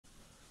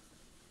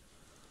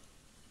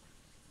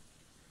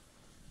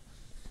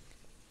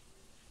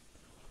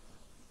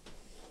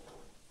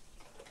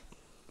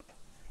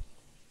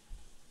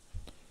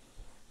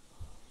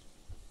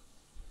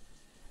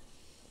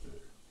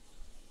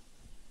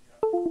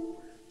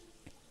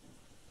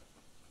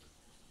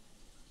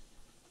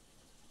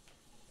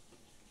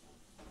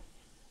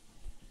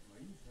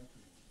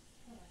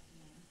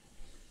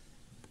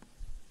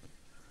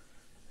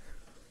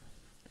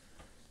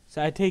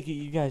So I take it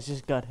you guys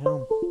just got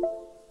home.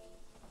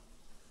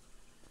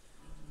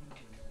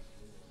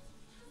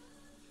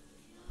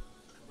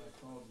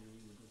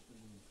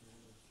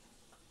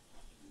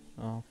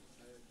 Oh.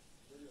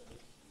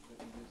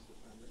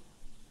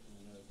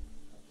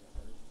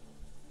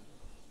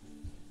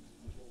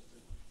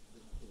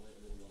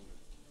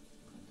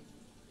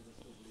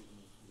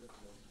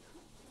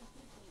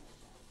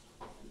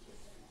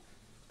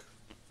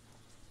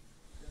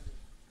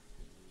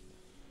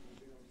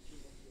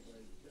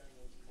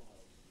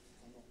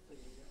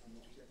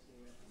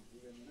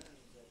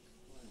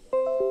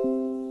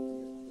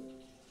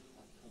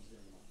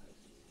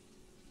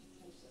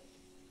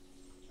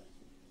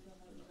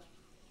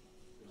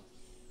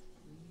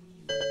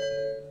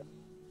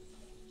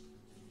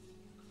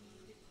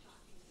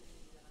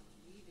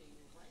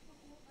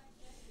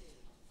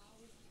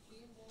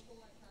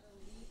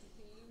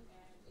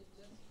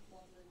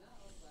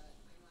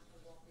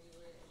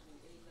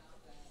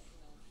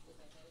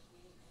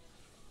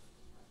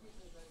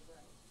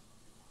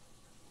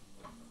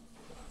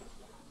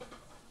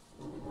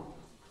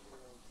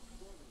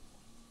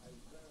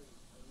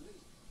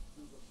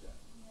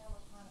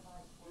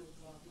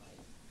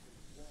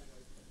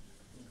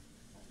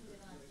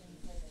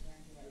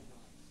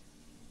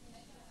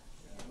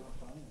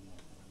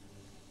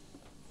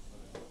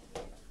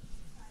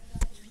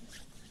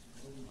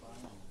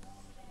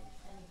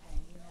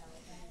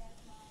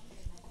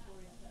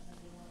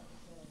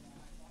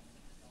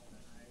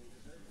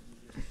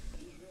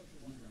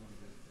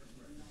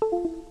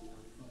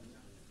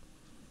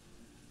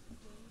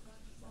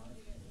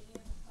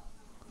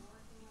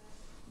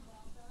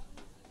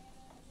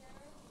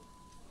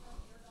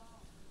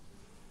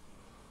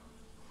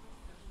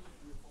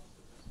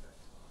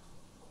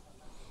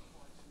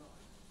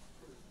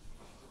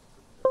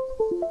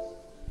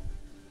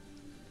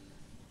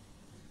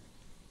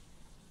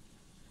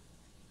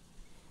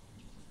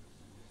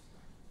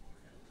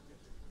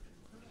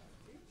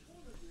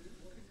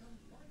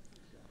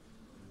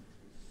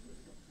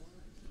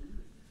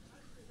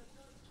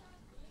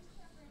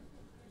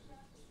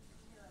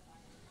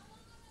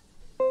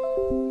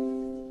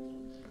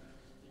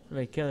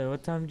 Wait, Kelly,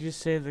 what time did you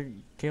say the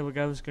cable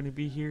guy was going to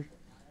be here?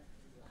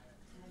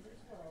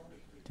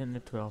 10 to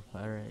 12,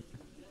 alright.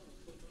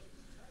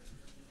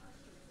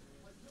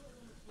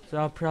 So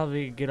I'll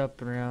probably get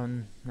up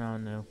around, I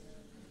don't know,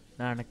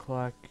 9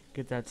 o'clock,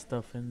 get that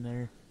stuff in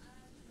there.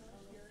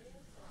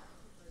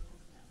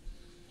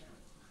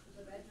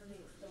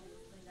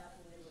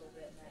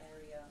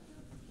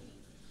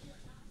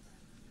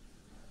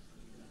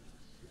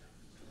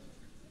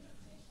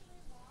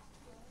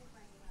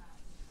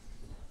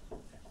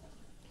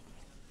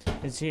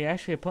 Is he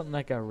actually putting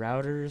like a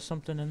router or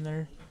something in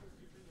there?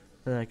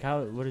 Or like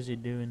what is he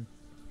doing?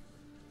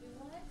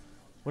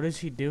 What is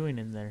he doing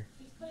in there?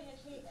 He's putting an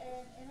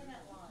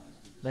internet line.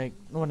 Like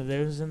one of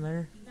those in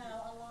there? No,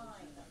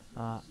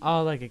 a line.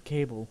 Oh, like a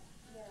cable.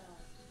 Yeah.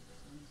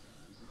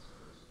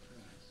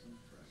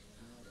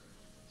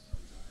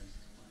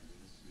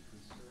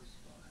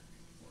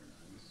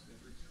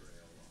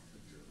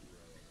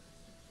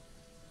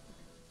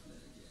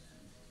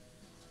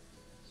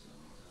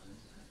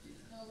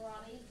 No,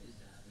 Ronnie.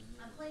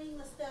 I'm cleaning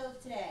the stove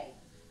today.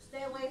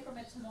 Stay away from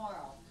it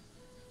tomorrow.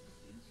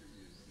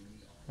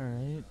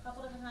 Alright. A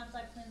couple different times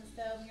I cleaned the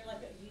stove, and you're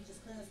like, you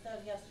just cleaned the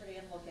stove yesterday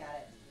and look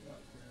at it.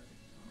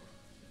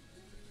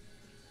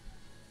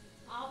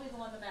 I'll be the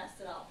one that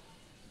messed it up.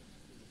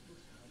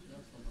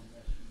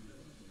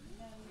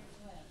 No, you're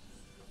twins.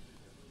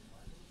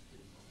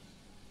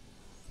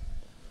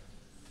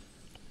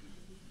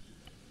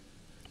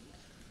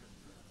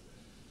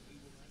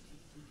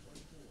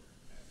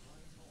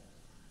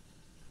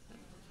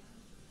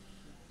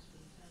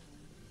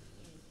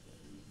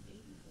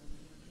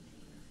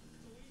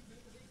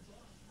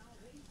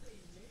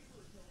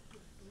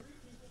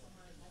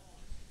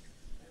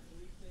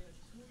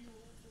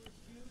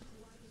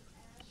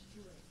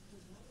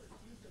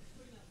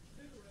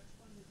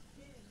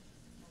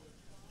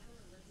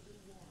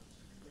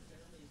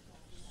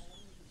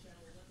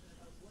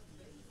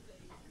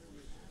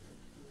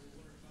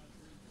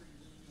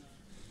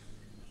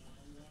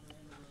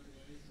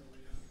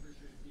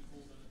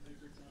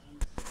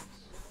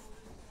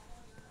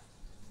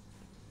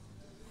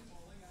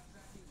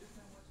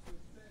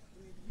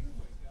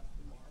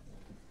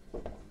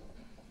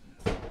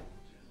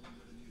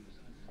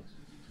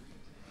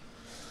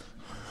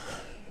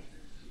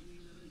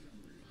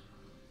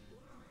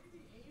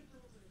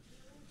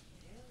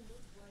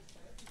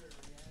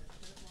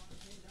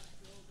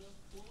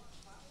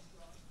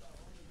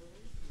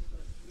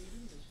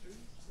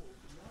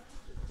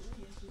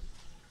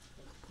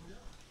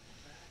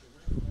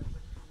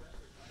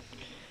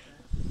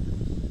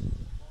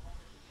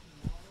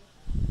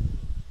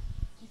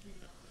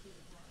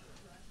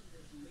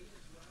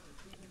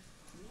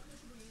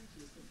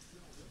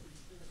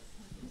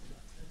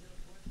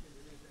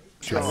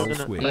 Channel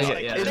switch.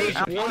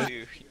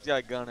 He's got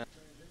a gun out.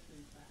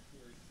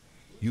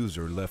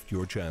 User left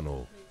your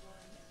channel.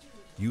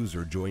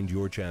 User joined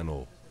your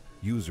channel.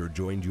 User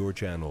joined your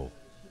channel.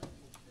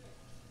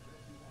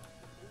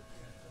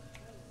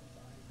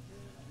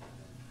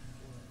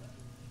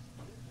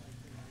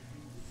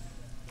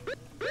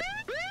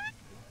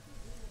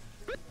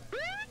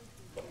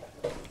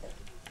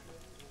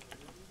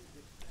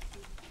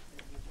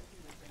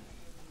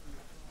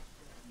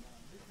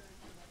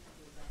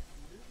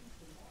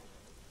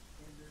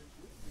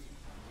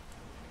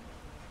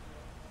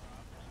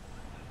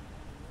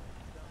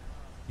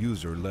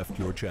 User left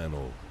your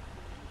channel.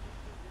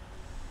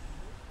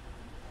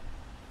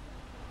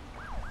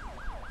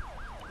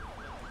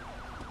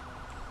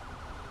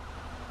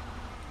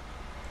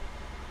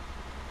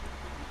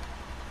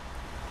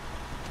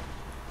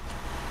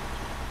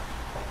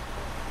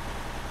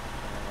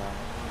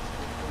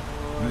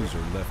 User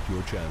left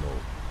your channel.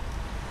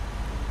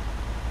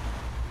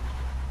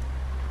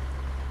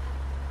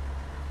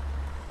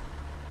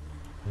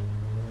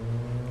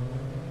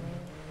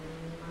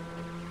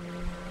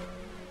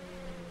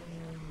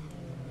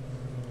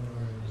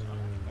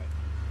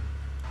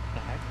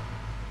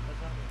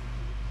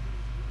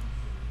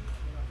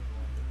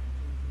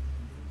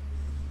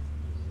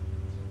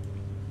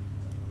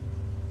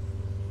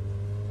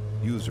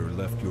 User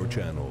left your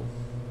channel.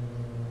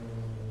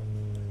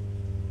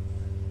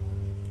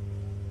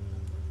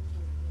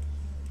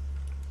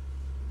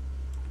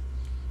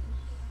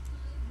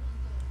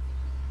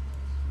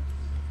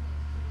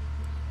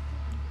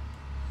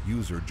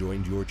 User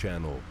joined your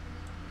channel.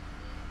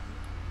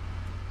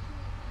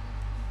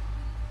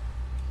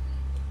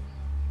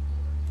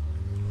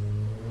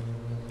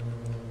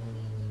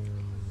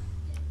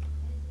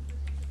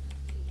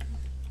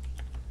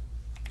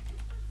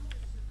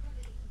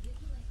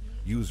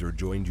 User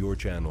joined your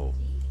channel.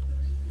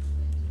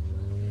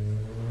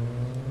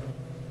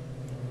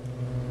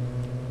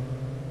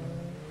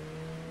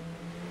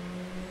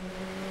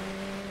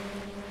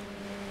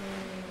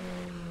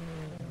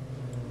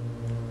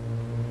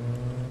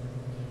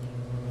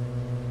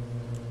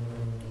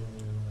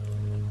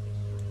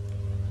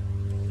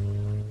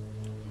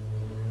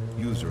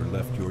 User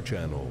left your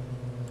channel.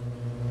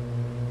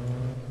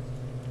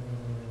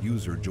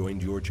 User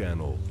joined your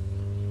channel.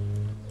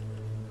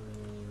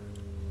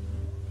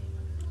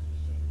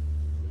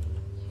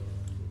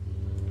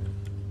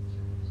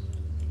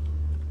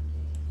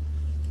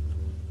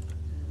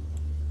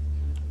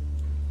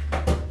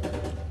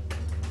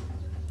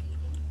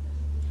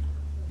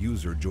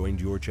 User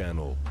joined your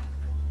channel.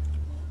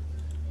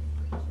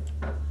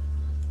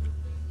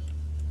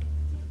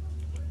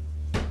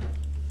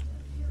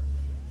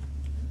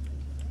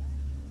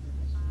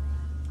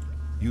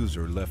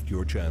 User left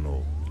your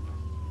channel.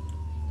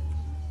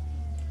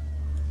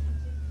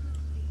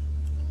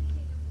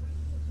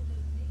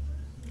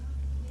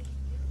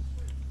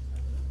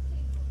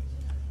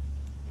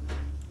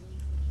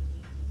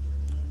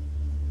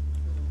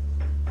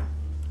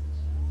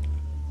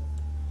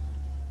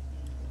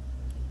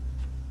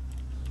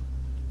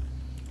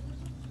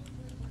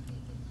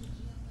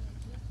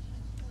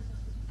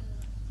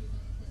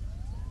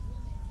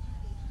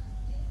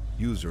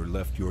 User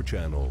left your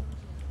channel.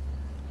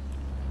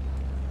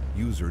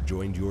 User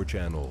joined your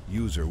channel.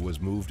 User was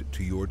moved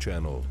to your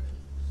channel.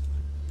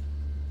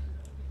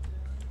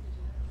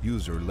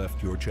 User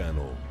left your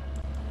channel.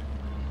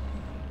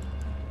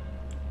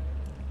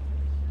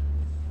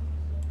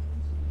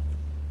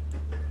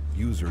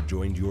 User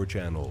joined your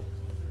channel.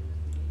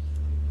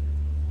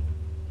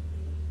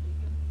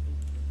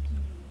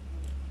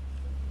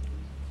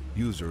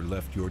 User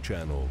left your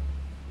channel.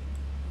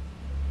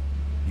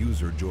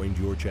 User joined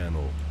your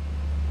channel.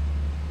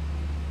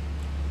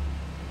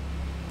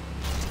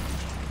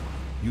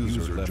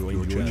 User left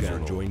your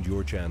channel. Joined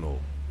your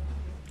channel.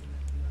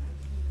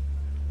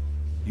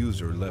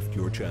 User left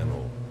your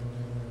channel.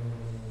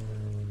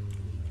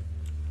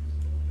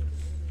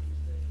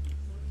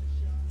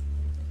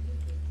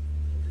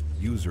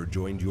 User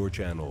joined your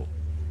channel.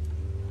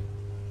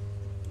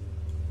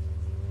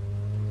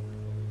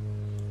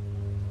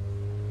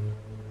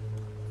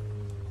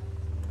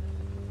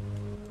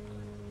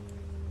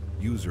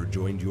 User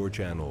joined your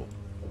channel.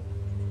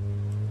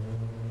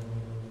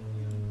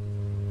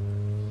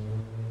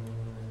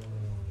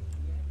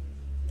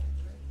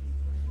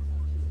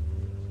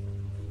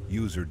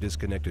 User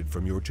disconnected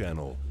from your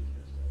channel.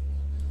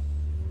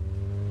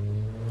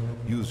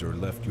 User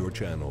left your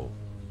channel.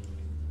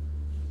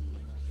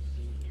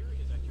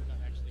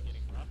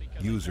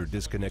 User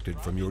disconnected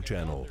from your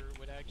channel.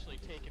 Would actually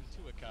take him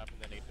to a cop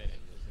and then admit it.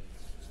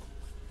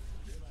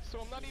 So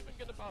I'm not even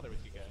gonna bother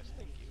with you guys.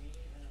 Thank you.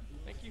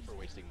 Thank you for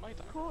wasting my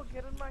time. Cool,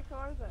 get in my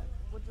car then.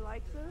 Would you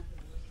like to?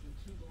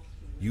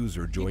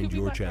 User joined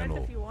your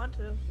channel. If you want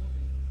to. Do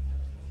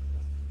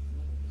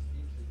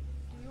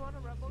you want a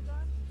rebel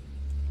gun?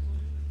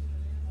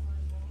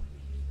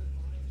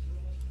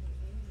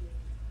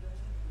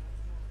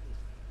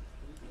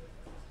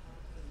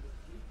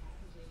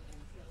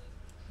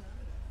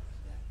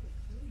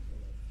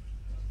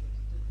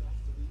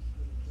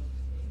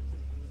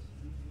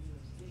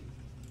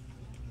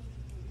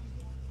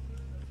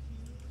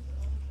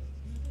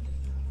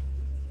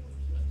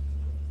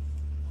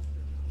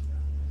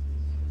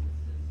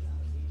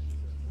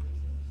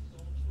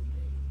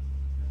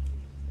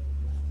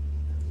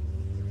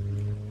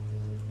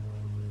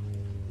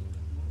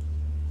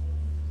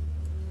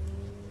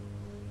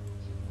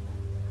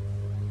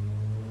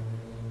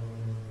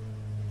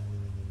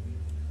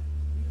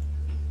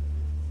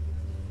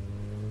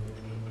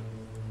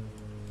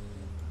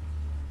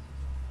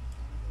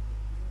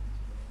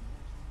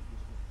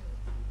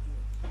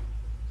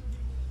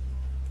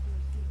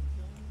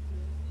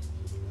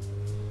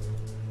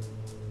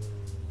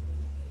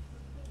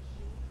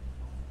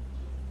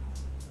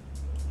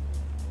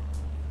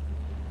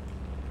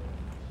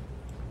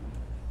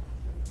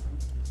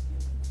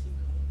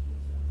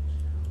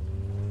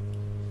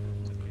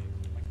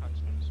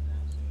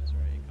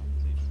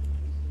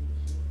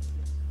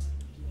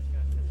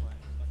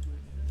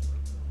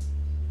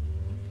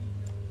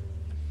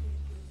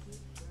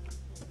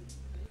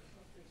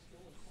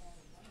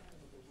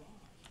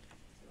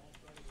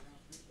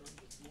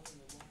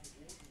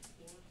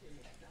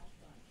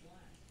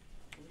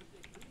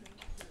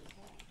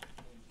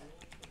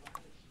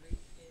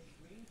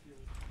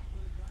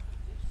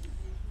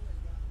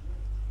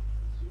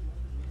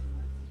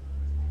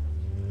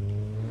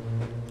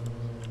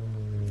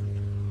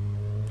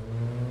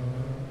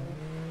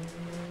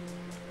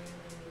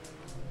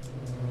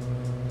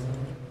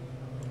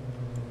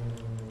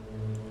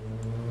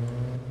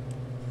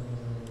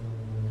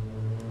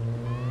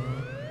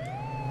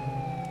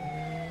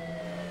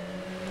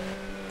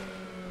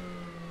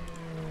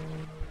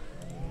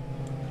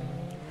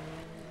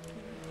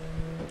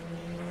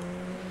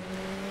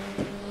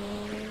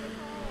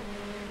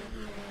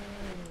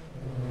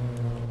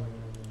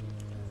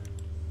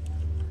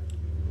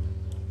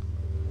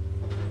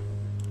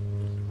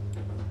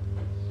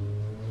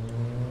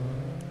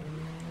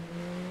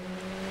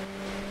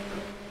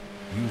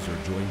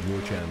 joined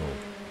your channel.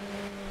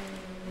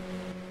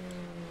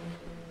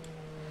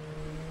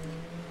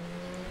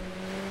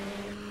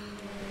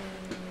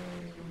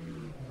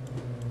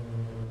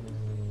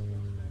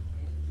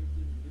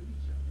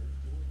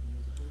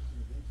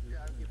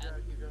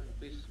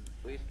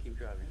 Please keep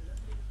driving.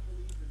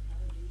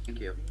 Thank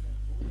you.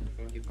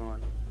 Keep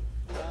going.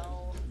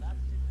 Well,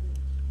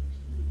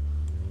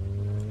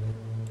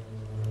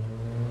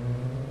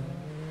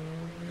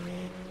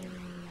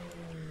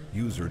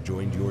 User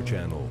joined your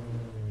channel.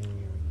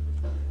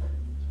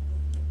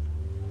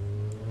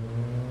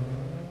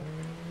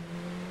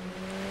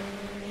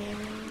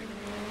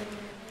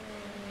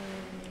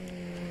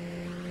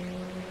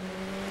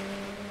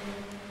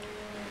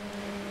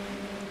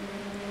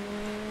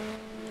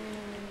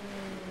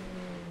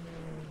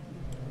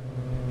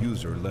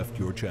 User left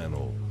your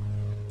channel.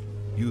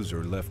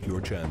 User left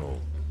your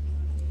channel.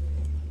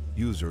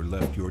 User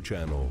left your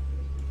channel.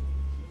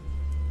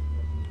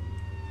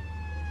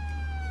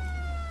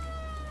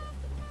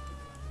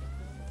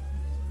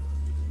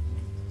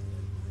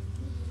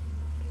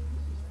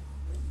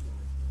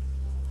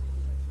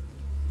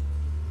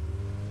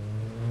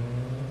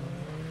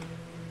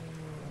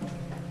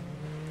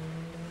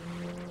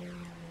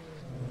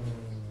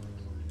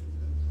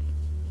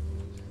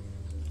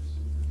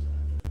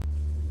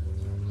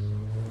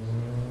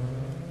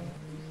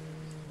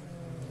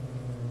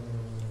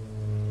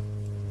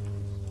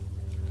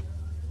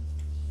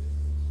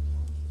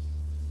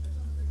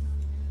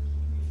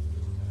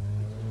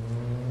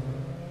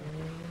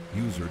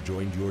 User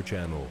joined your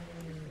channel.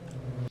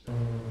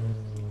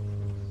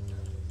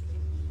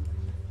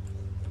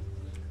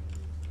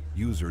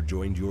 User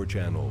joined your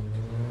channel.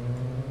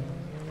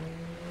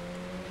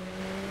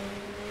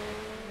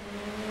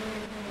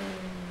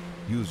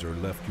 User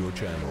left your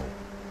channel.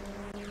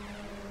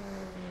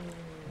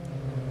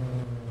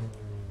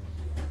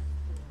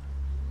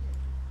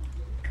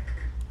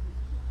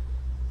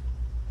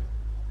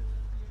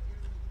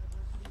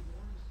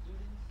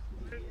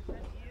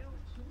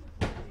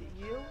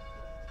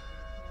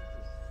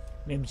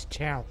 Name's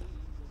Chow.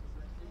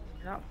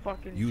 You're not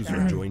fucking User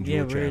Chow. joined Yeah,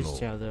 your where is channel.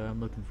 Chow though? I'm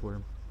looking for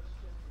him.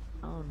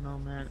 I don't know,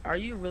 man. Are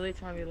you really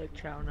trying to be like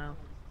Chow now?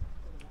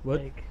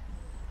 What? Like,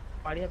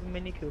 why do you have a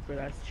Mini Cooper?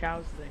 That's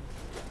Chow's thing.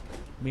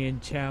 Me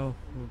and Chow,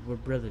 we're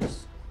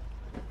brothers.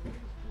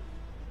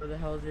 Where the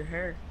hell is your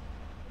hair?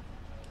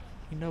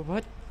 You know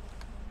what?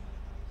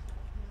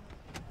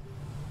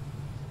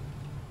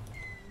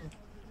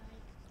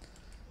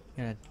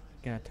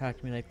 Gonna talk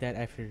to me like that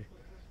after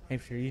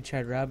you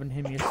tried robbing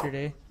him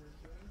yesterday?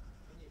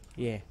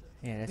 Yeah,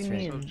 that's What do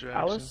you right. mean?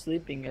 I was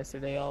sleeping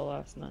yesterday all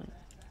last night.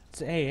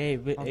 So, hey,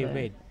 Okay.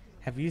 wait.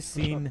 Have you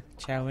seen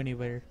Chow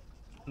anywhere?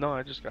 No,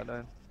 I just got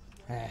done.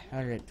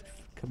 Alright,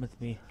 come with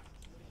me.